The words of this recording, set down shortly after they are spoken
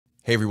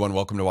Hey everyone,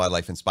 welcome to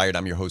Wildlife Inspired.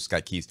 I'm your host,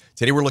 Scott Keys.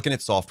 Today we're looking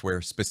at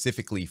software,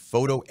 specifically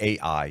photo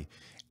AI,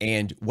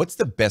 and what's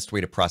the best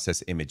way to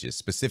process images,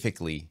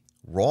 specifically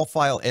raw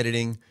file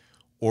editing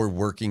or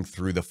working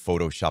through the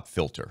Photoshop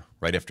filter,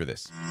 right after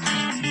this. What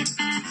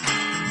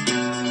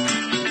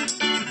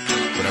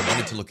I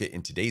wanted to look at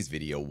in today's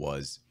video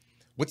was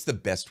what's the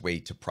best way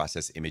to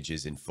process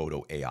images in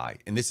photo AI?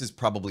 And this is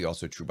probably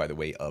also true, by the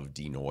way, of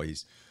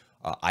denoise.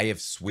 I have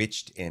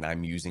switched and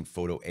I'm using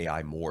photo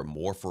AI more and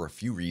more for a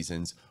few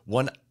reasons.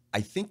 One,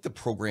 I think the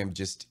program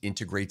just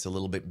integrates a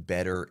little bit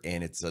better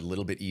and it's a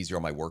little bit easier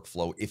on my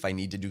workflow. If I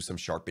need to do some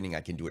sharpening,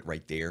 I can do it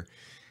right there.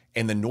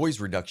 And the noise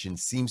reduction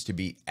seems to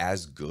be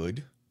as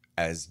good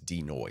as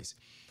denoise.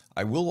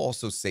 I will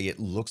also say it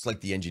looks like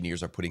the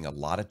engineers are putting a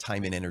lot of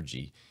time and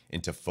energy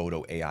into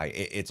photo AI.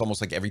 It's almost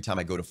like every time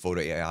I go to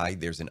photo AI,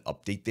 there's an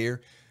update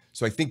there.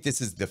 So I think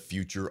this is the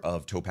future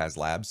of Topaz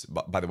Labs.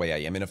 By the way, I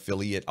am an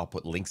affiliate. I'll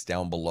put links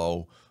down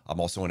below. I'm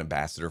also an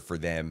ambassador for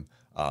them.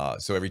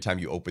 So every time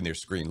you open their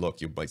screen,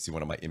 look, you might see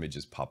one of my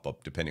images pop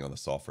up depending on the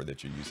software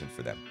that you're using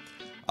for them.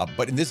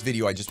 But in this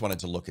video, I just wanted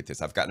to look at this.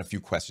 I've gotten a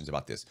few questions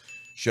about this.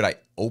 Should I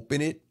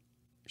open it?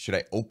 Should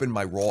I open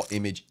my raw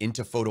image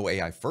into photo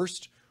AI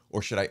first?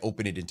 Or should I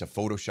open it into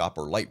Photoshop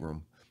or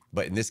Lightroom?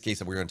 But in this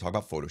case, we're going to talk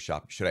about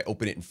Photoshop. Should I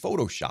open it in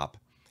Photoshop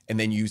and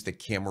then use the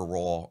camera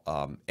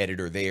raw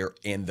editor there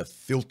and the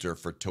filter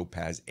for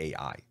Topaz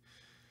AI?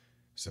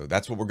 So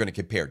that's what we're going to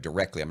compare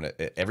directly.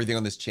 Everything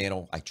on this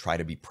channel, I try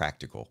to be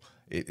practical.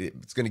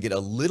 It's going to get a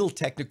little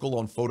technical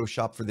on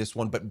Photoshop for this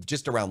one, but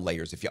just around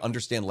layers. If you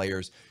understand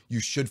layers, you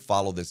should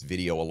follow this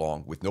video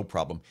along with no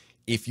problem.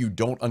 If you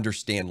don't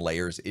understand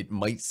layers, it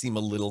might seem a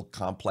little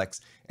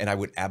complex, and I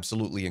would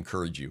absolutely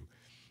encourage you.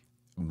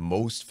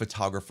 Most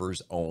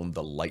photographers own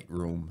the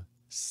Lightroom,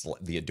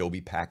 the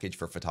Adobe package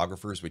for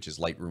photographers, which is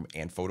Lightroom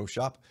and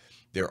Photoshop.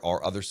 There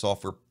are other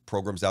software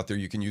programs out there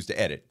you can use to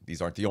edit.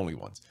 These aren't the only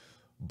ones.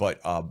 But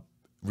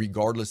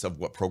regardless of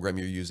what program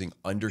you're using,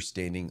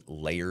 understanding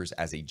layers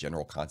as a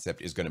general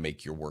concept is going to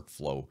make your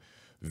workflow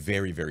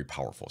very, very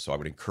powerful. So I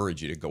would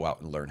encourage you to go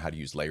out and learn how to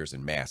use layers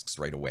and masks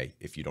right away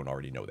if you don't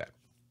already know that.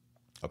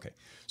 Okay,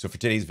 so for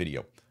today's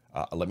video,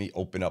 let me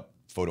open up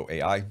Photo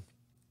AI.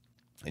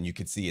 And you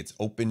can see it's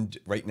opened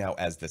right now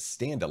as the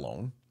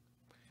standalone.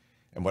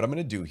 And what I'm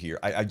going to do here,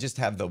 I just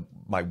have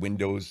my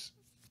Windows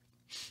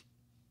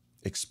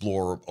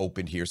Explorer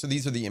opened here. So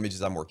these are the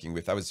images I'm working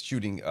with. I was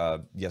shooting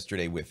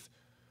yesterday with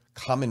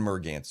common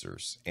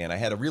mergansers, and I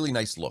had a really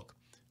nice look.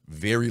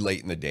 Very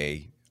late in the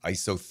day,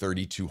 ISO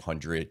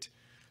 3200.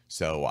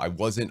 So I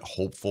wasn't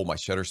hopeful. My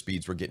shutter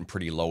speeds were getting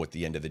pretty low at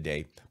the end of the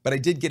day. But I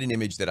did get an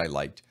image that I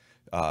liked.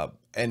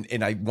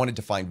 And I wanted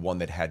to find one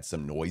that had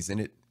some noise in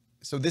it.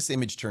 So this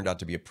image turned out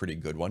to be a pretty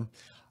good one.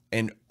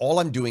 And all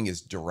I'm doing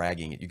is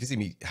dragging it. You can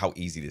see how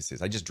easy this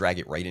is. I just drag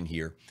it right in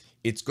here.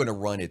 It's going to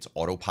run its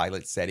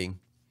autopilot setting.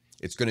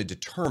 It's going to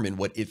determine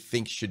what it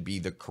thinks should be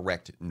the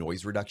correct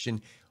noise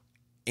reduction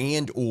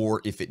and or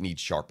if it needs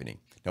sharpening.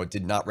 Now, it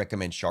did not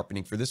recommend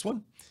sharpening for this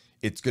one.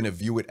 It's going to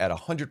view it at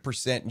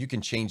 100%. You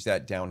can change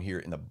that down here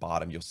in the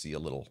bottom. You'll see a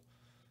little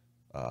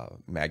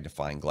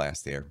magnifying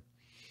glass there.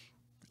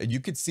 And you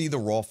can see the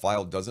raw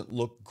file doesn't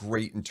look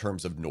great in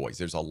terms of noise.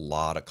 There's a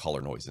lot of color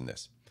noise in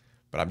this,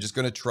 but I'm just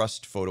going to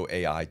trust Photo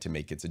AI to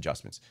make its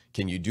adjustments.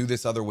 Can you do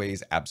this other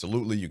ways?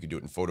 Absolutely. You can do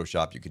it in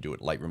Photoshop. You can do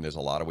it in Lightroom. There's a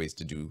lot of ways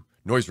to do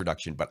noise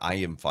reduction, but I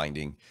am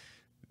finding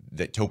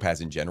that Topaz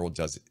in general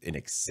does an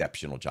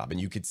exceptional job. And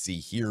you could see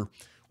here,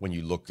 when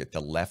you look at the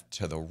left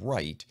to the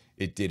right,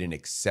 it did an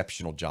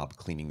exceptional job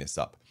cleaning this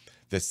up.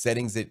 The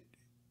settings it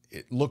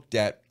looked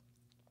at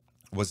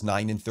was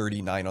 9 and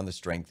 30, 9 on the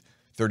strength,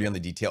 30 on the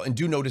detail. And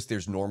do notice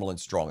there's normal and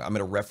strong. I'm going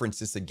to reference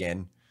this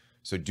again.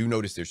 So do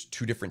notice there's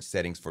two different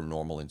settings for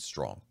normal and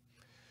strong.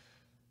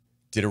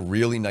 Did a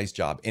really nice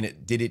job, and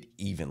it did it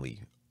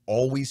evenly.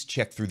 Always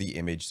check through the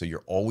image. So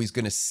you're always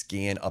going to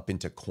scan up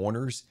into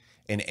corners,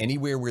 and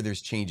anywhere where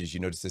there's changes, you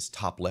notice this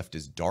top left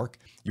is dark.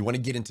 You want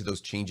to get into those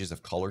changes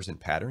of colors and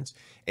patterns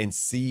and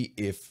see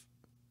if,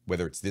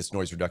 whether it's this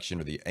noise reduction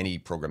or any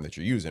program that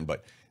you're using,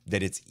 but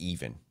that it's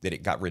even, that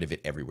it got rid of it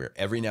everywhere.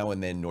 Every now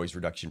and then noise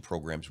reduction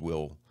programs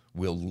will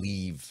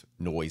leave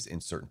noise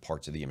in certain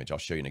parts of the image. I'll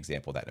show you an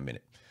example of that in a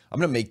minute. I'm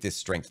going to make this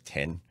strength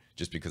 10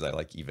 just because I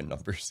like even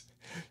numbers.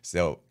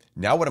 So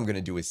now what I'm going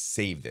to do is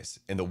save this.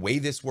 And the way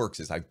this works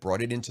is I've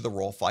brought it into the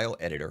raw file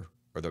editor,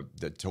 or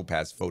the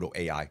Topaz Photo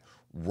AI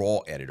raw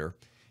editor.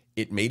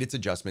 It made its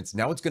adjustments.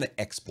 Now it's going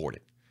to export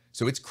it.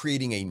 So it's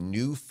creating a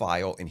new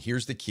file. And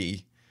here's the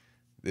key.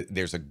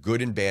 There's a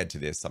good and bad to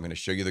this. I'm going to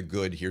show you the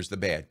good. Here's the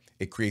bad.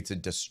 It creates a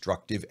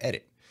destructive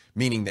edit,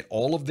 meaning that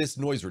all of this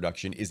noise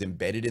reduction is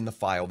embedded in the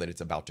file that it's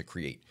about to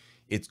create.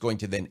 It's going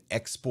to then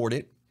export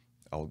it.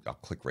 I'll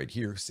click right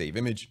here, save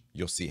image.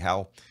 You'll see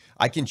how.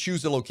 I can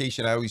choose the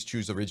location. I always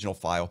choose original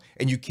file,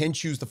 and you can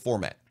choose the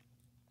format.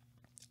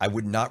 I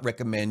would not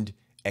recommend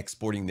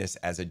exporting this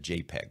as a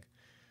JPEG.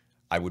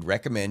 I would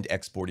recommend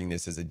exporting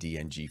this as a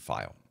DNG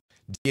file.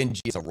 DNG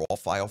is a raw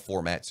file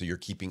format, so you're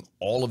keeping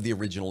all of the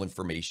original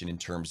information in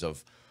terms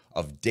of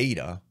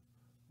data,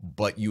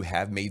 but you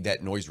have made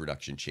that noise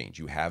reduction change.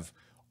 You have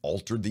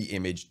altered the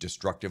image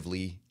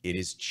destructively. It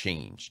is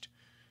changed.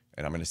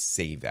 And I'm going to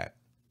save that.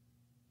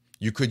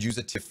 You could use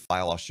a TIFF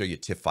file. I'll show you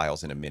TIFF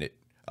files in a minute.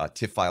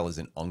 TIFF file is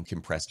an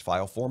uncompressed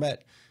file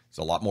format. It's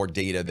a lot more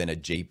data than a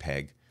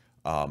JPEG,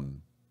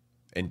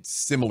 and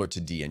similar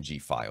to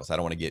DNG files. I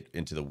don't want to get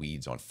into the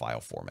weeds on file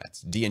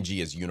formats.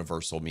 DNG is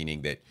universal,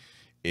 meaning that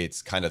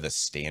it's kind of the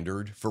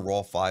standard for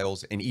raw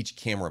files, and each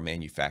camera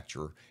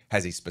manufacturer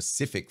has a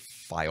specific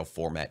file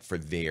format for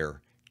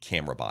their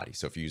camera body.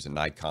 So if you use a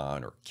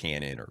Nikon or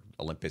Canon or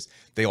Olympus,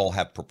 they all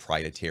have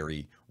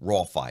proprietary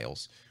raw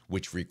files,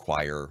 which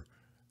require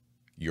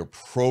your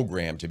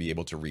program to be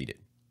able to read it.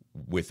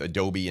 With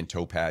Adobe and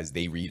Topaz,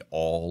 they read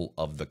all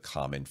of the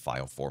common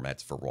file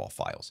formats for raw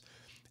files.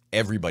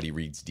 Everybody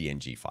reads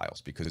DNG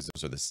files because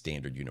those are the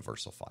standard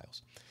universal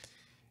files.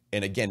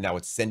 And again, now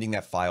it's sending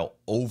that file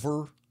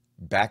over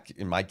back,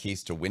 in my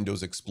case, to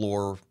Windows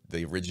Explorer,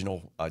 the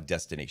original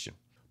destination.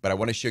 But I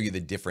want to show you the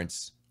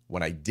difference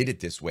when I did it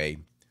this way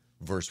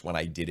versus when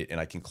I did it, and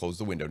I can close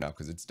the window now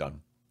because it's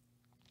done,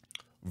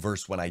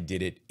 versus when I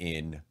did it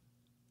in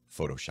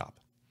Photoshop.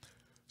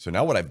 So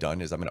now what I've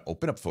done is I'm going to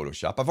open up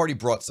Photoshop. I've already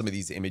brought some of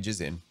these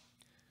images in.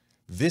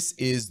 This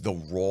is the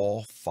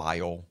raw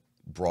file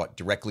brought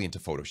directly into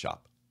Photoshop.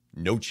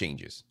 No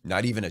changes,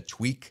 not even a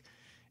tweak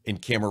in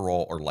Camera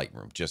Raw or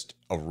Lightroom, just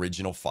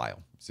original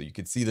file. So you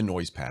can see the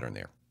noise pattern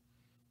there.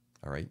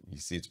 All right, you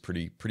see it's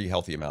pretty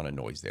healthy amount of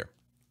noise there.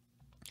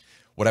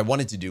 What I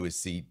wanted to do is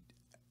see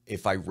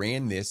if I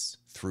ran this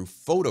through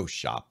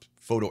Photoshop,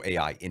 Photo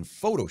AI in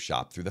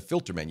Photoshop through the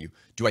filter menu,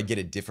 do I get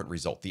a different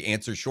result? The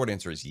answer, short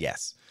answer is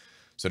yes.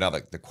 So now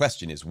the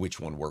question is which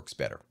one works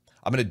better?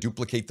 I'm going to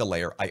duplicate the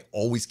layer. I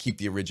always keep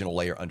the original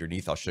layer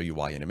underneath. I'll show you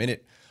why in a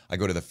minute. I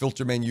go to the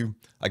filter menu,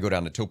 I go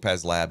down to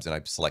Topaz Labs, and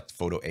I select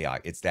Photo AI.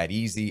 It's that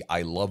easy.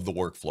 I love the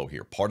workflow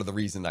here. Part of the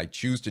reason I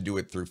choose to do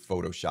it through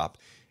Photoshop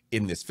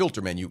in this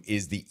filter menu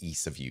is the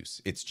ease of use.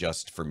 It's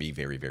just, for me,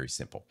 very, very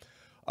simple.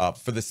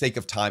 For the sake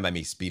of time, I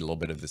may speed a little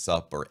bit of this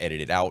up or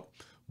edit it out,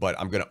 but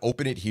I'm going to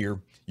open it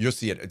here. You'll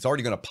see it. It's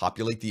already going to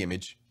populate the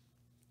image.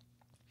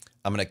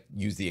 I'm going to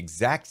use the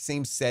exact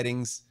same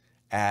settings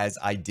as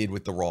I did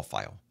with the raw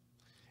file.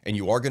 And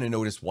you are going to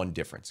notice one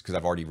difference because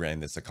I've already ran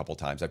this a couple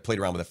times. I played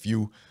around with a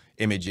few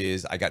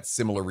images. I got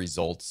similar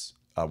results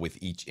with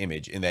each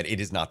image in that it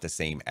is not the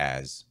same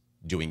as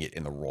doing it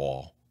in the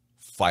raw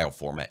file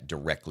format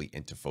directly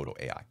into Photo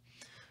AI.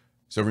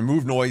 So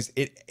remove noise.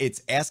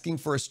 It's asking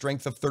for a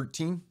strength of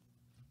 13.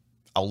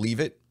 I'll leave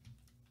it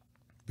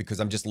because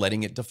I'm just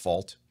letting it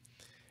default.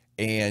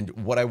 And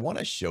what I want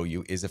to show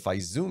you is if I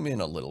zoom in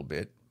a little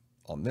bit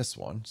on this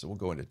one, so we'll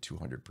go into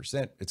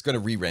 200%, it's going to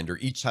re-render.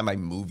 Each time I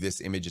move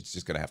this image, it's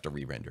just going to have to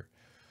re-render.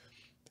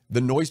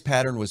 The noise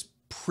pattern was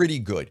pretty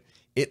good.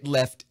 It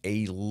left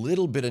a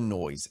little bit of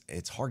noise.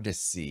 It's hard to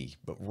see,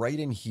 but right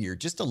in here,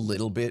 just a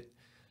little bit,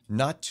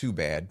 not too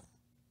bad.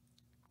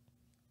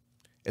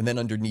 And then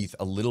underneath,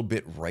 a little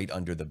bit right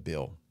under the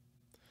bill.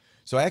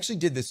 So I actually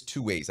did this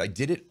two ways. I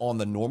did it on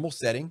the normal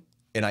setting,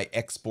 and I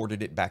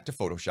exported it back to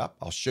Photoshop.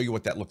 I'll show you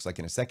what that looks like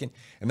in a second.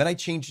 And then I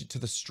changed it to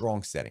the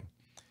strong setting.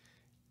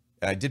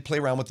 And I did play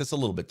around with this a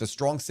little bit. The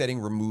strong setting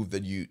removed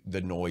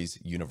the noise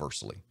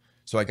universally.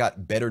 So I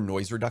got better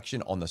noise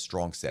reduction on the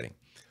strong setting.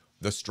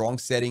 The strong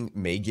setting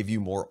may give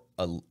you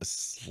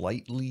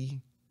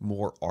slightly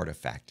more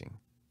artifacting,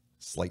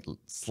 slight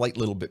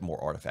little bit more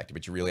artifacting,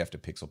 but you really have to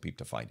pixel peep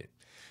to find it.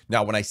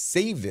 Now, when I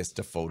save this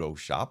to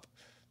Photoshop,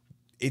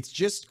 it's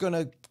just going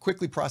to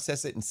quickly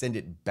process it and send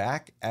it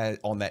back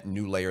on that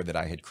new layer that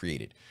I had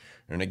created.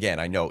 And again,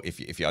 I know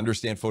if you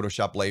understand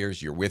Photoshop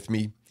layers, you're with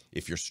me.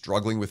 If you're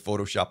struggling with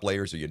Photoshop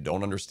layers or you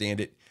don't understand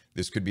it,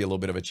 this could be a little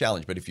bit of a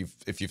challenge. But if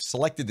you've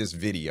selected this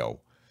video,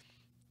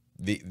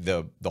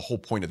 the whole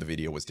point of the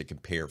video was to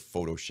compare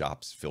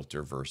Photoshop's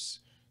filter versus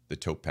the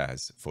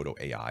Topaz Photo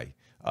AI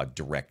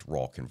direct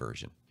raw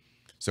conversion.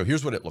 So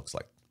here's what it looks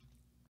like.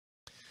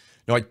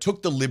 Now I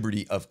took the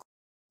liberty of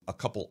a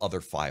couple other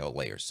file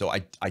layers. So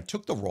I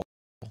took the raw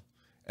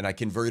and I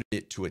converted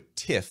it to a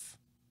TIFF,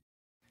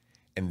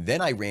 and then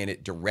I ran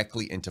it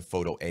directly into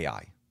Photo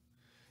AI.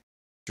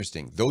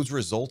 Interesting. Those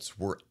results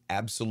were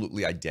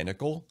absolutely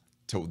identical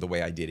to the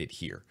way I did it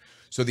here.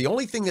 So the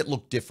only thing that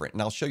looked different,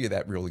 and I'll show you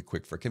that really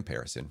quick for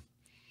comparison.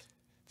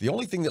 The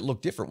only thing that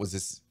looked different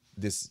was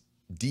this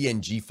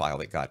DNG file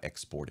that got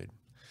exported.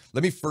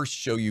 Let me first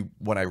show you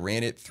when I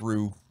ran it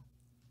through.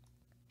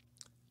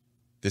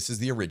 This is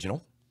the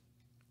original.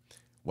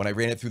 When I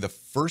ran it through the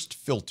first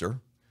filter,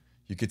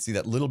 you could see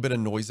that little bit of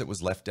noise that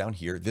was left down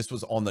here. This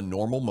was on the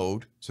normal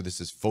mode. So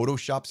this is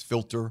Photoshop's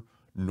filter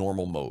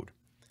normal mode.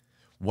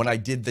 When I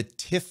did the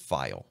TIFF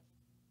file,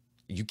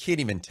 you can't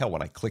even tell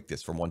when I click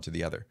this from one to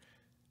the other.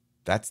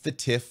 That's the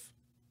TIFF.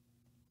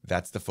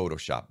 That's the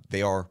Photoshop.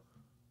 They are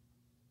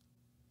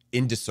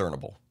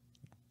indiscernible.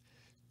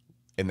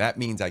 And that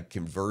means I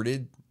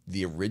converted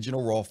the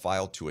original raw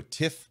file to a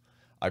TIFF.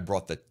 I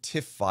brought the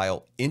TIFF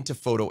file into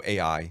Photo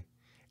AI,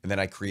 and then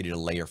I created a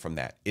layer from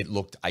that. It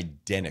looked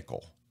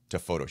identical to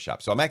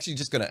Photoshop. So I'm actually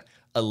just going to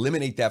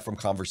eliminate that from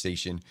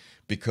conversation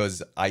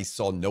because I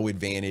saw no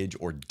advantage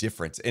or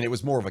difference. And it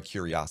was more of a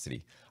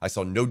curiosity. I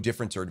saw no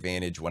difference or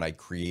advantage when I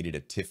created a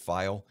TIFF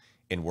file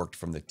and worked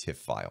from the TIFF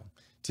file.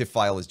 TIFF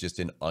file is just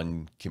an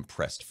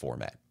uncompressed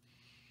format.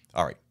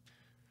 All right.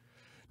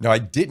 Now I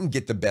didn't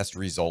get the best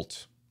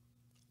result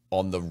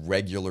on the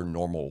regular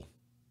normal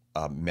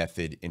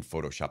method in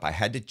Photoshop. I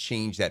had to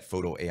change that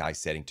photo AI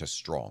setting to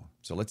strong.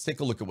 So let's take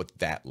a look at what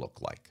that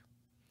looked like.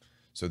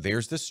 So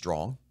there's the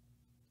strong.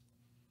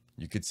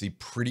 You could see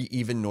pretty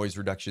even noise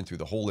reduction through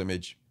the whole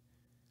image.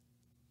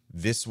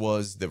 This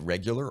was the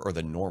regular or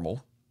the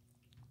normal.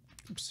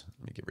 Oops,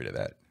 let me get rid of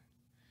that.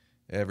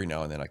 Every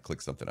now and then I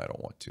click something I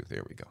don't want to.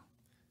 There we go.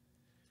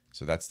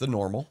 So that's the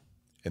normal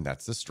and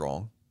that's the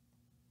strong.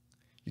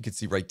 You can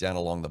see right down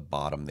along the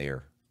bottom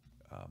there,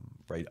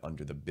 right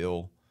under the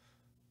bill,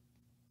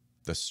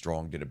 the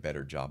strong did a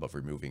better job of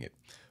removing it.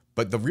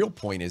 But the real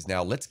point is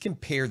now let's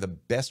compare the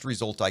best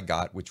result I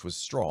got, which was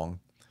strong,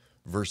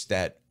 versus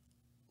that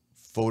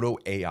photo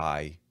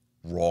AI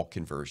raw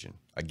conversion.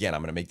 Again,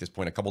 I'm going to make this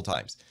point a couple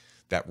times.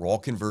 That raw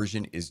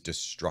conversion is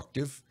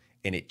destructive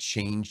and it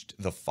changed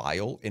the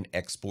file and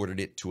exported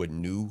it to a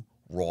new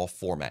raw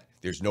format.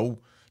 There's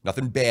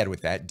nothing bad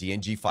with that.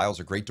 DNG files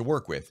are great to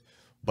work with,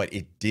 but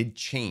it did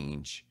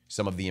change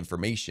some of the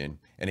information.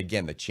 And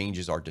again, the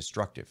changes are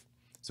destructive.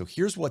 So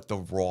here's what the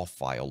raw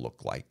file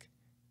looked like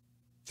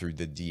through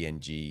the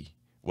DNG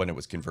when it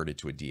was converted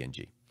to a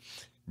DNG.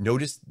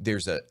 Notice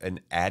there's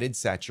an added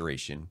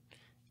saturation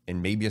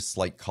and maybe a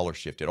slight color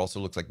shift. It also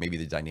looks like maybe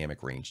the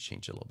dynamic range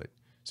changed a little bit.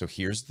 So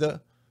here's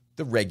the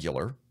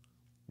regular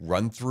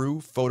run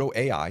through photo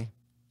AI.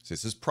 So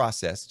this is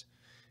processed.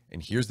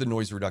 And here's the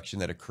noise reduction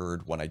that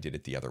occurred when I did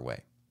it the other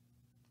way.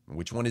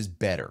 Which one is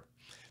better?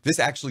 This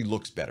actually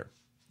looks better.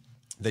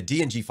 The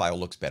DNG file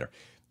looks better.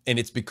 And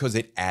it's because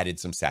it added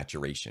some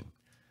saturation.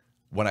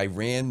 When I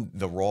ran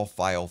the raw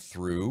file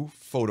through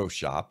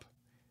Photoshop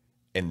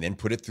and then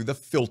put it through the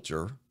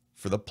filter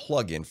for the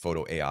plugin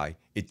Photo AI,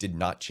 it did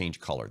not change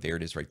color. There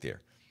it is right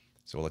there.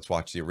 So let's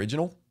watch the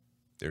original.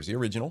 There's the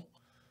original.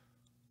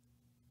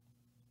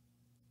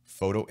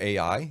 Photo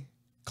AI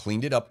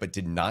cleaned it up, but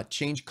did not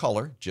change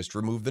color, just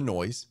removed the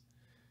noise.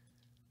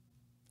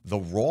 The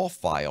raw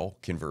file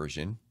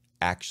conversion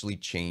actually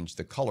changed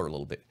the color a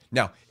little bit.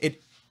 Now,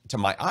 to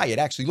my eye, it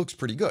actually looks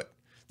pretty good.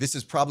 This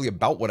is probably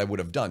about what I would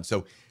have done.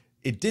 So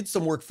it did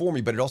some work for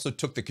me, but it also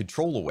took the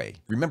control away.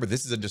 Remember,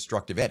 this is a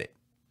destructive edit.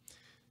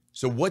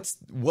 So what's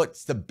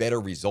the better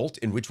result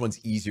and which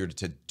one's easier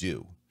to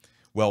do?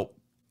 Well,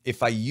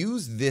 if I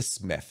use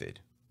this method,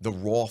 the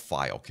raw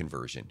file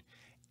conversion,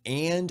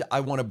 and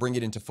I want to bring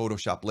it into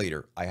Photoshop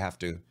later, I have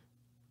to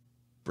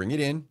bring it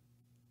in,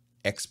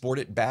 export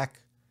it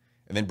back,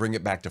 and then bring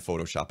it back to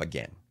Photoshop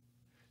again.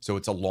 So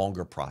it's a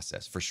longer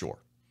process for sure.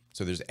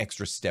 So there's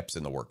extra steps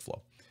in the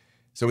workflow.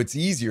 So it's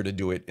easier to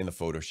do it in the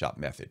Photoshop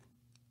method.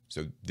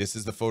 So this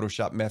is the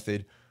Photoshop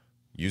method.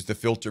 Use the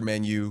filter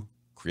menu,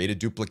 create a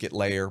duplicate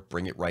layer,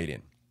 bring it right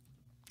in.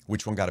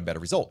 Which one got a better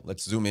result?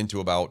 Let's zoom into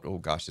about, oh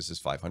gosh, this is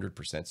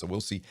 500%. So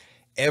we'll see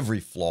every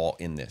flaw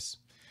in this.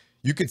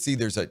 You could see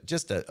there's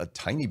just a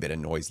tiny bit of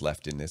noise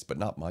left in this, but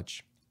not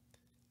much.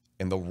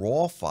 And the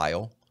raw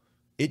file,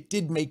 it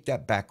did make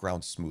that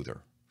background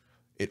smoother.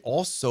 It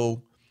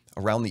also,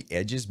 around the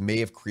edges, may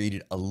have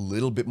created a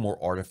little bit more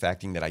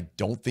artifacting that I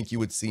don't think you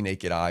would see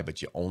naked eye,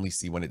 but you only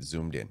see when it's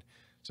zoomed in.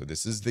 So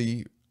this is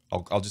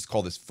I'll just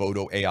call this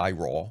Photo AI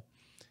Raw,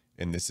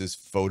 and this is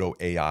Photo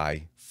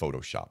AI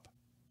Photoshop.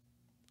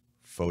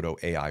 Photo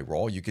AI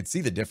Raw, you could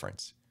see the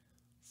difference.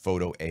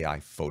 Photo AI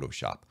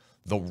Photoshop.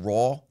 The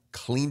raw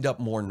cleaned up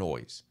more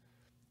noise,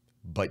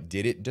 but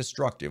did it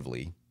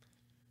destructively.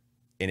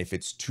 And if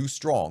it's too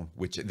strong,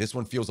 which this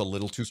one feels a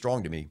little too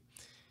strong to me,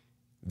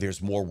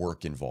 there's more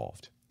work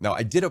involved. Now,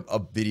 I did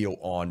a video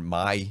on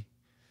my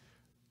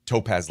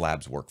Topaz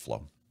Labs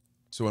workflow.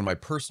 So in my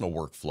personal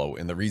workflow,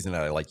 and the reason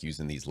that I like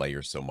using these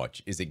layers so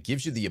much is it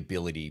gives you the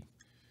ability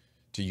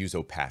to use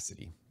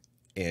opacity.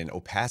 And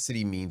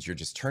opacity means you're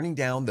just turning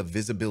down the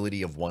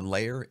visibility of one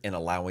layer and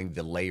allowing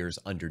the layers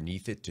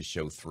underneath it to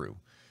show through.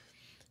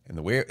 And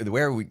the way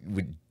we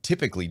would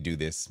typically do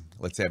this,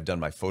 let's say I've done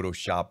my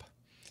Photoshop,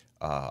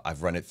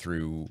 I've run it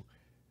through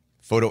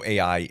Photo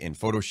AI in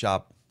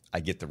Photoshop,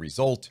 I get the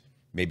result,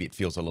 maybe it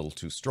feels a little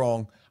too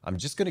strong. I'm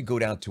just gonna go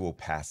down to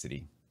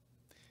opacity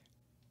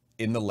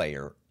in the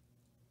layer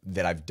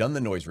that I've done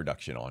the noise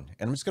reduction on,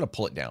 and I'm just gonna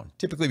pull it down,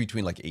 typically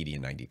between like 80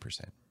 and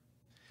 90%.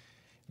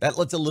 That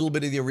lets a little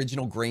bit of the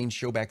original grain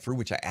show back through,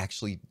 which I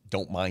actually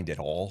don't mind at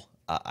all.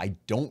 I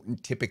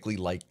don't typically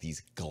like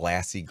these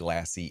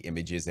glassy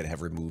images that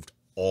have removed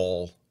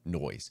all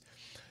noise.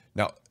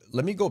 Now,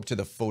 let me go up to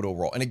the photo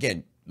raw. And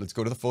again, let's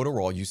go to the photo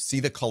raw. You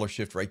see the color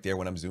shift right there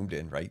when I'm zoomed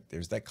in, right?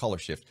 There's that color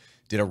shift.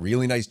 Did a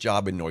really nice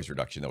job in noise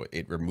reduction, though.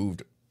 It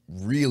removed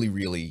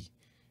really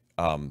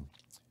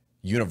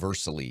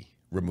universally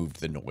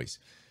removed the noise.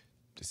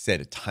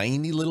 Said a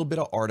tiny little bit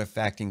of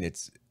artifacting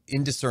that's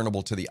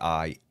indiscernible to the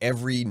eye.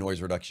 Every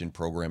noise reduction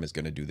program is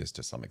going to do this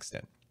to some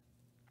extent.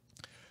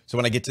 So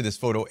when I get to this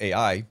Photo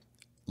AI,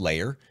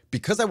 layer,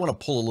 because I want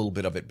to pull a little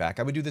bit of it back,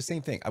 I would do the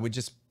same thing. I would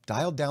just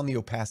dial down the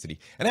opacity.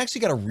 And I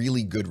actually got a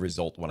really good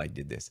result when I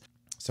did this.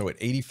 So at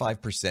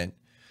 85%,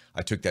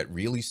 I took that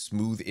really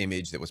smooth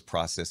image that was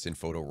processed in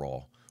Photo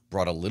Raw,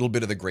 brought a little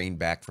bit of the grain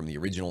back from the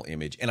original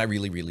image, and I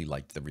really, really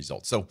liked the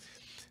result. So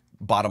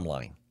bottom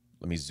line,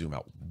 let me zoom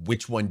out.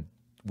 Which one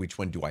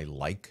do I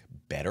like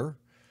better?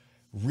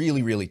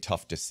 Really, really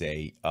tough to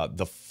say.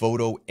 The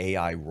Photo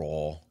AI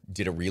Raw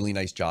did a really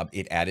nice job.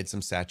 It added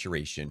some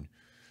saturation.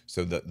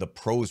 So the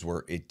pros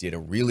were, it did a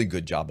really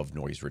good job of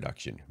noise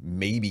reduction.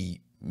 Maybe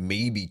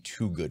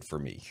too good for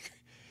me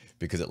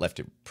because it left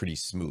it pretty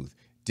smooth.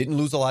 Didn't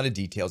lose a lot of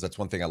details. That's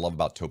one thing I love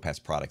about Topaz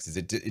products is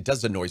it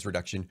does the noise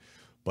reduction,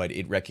 but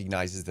it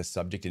recognizes the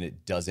subject and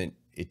it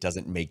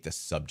doesn't make the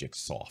subject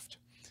soft.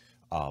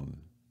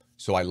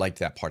 So I liked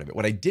that part of it.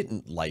 What I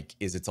didn't like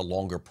is it's a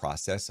longer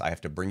process. I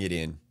have to bring it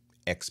in,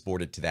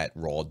 export it to that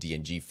raw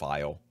DNG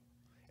file,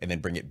 and then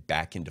bring it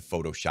back into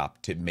Photoshop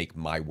to make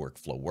my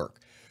workflow work.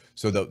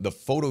 So the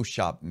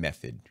Photoshop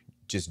method,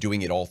 just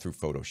doing it all through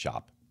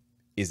Photoshop,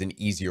 is an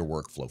easier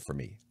workflow for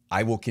me.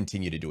 I will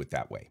continue to do it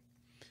that way.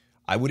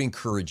 I would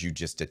encourage you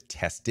just to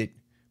test it,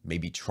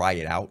 maybe try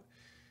it out,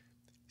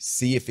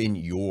 see if in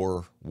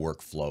your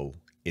workflow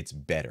it's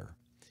better.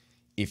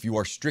 If you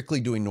are strictly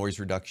doing noise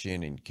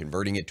reduction and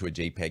converting it to a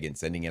JPEG and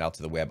sending it out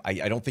to the web,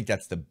 I don't think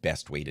that's the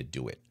best way to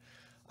do it.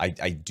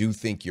 I do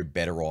think you're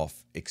better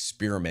off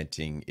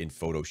experimenting in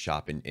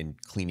Photoshop and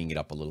cleaning it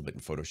up a little bit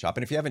in Photoshop.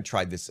 And if you haven't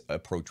tried this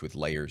approach with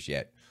layers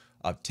yet,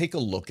 take a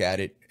look at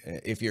it.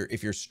 If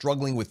you're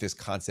struggling with this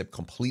concept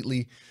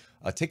completely,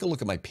 take a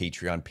look at my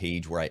Patreon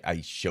page where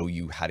I show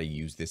you how to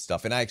use this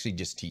stuff. And I actually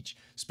just teach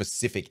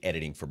specific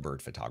editing for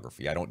bird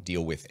photography. I don't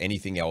deal with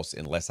anything else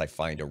unless I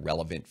find a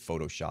relevant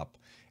Photoshop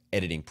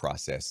editing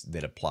process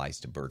that applies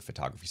to bird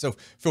photography. So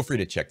feel free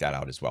to check that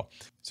out as well.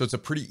 So it's a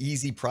pretty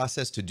easy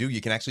process to do. You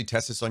can actually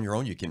test this on your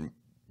own. You can,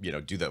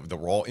 do the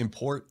raw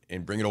import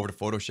and bring it over to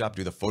Photoshop,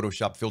 do the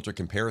Photoshop filter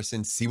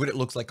comparison, see what it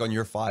looks like on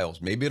your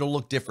files. Maybe it'll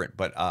look different,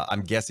 but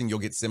I'm guessing you'll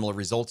get similar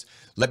results.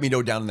 Let me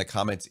know down in the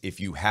comments if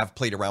you have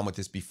played around with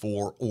this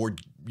before or,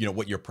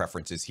 what your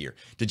preference is here.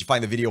 Did you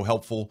find the video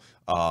helpful?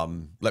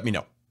 Let me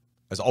know.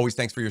 As always,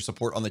 thanks for your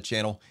support on the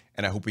channel,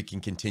 and I hope we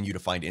can continue to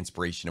find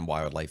inspiration in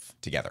wildlife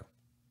together.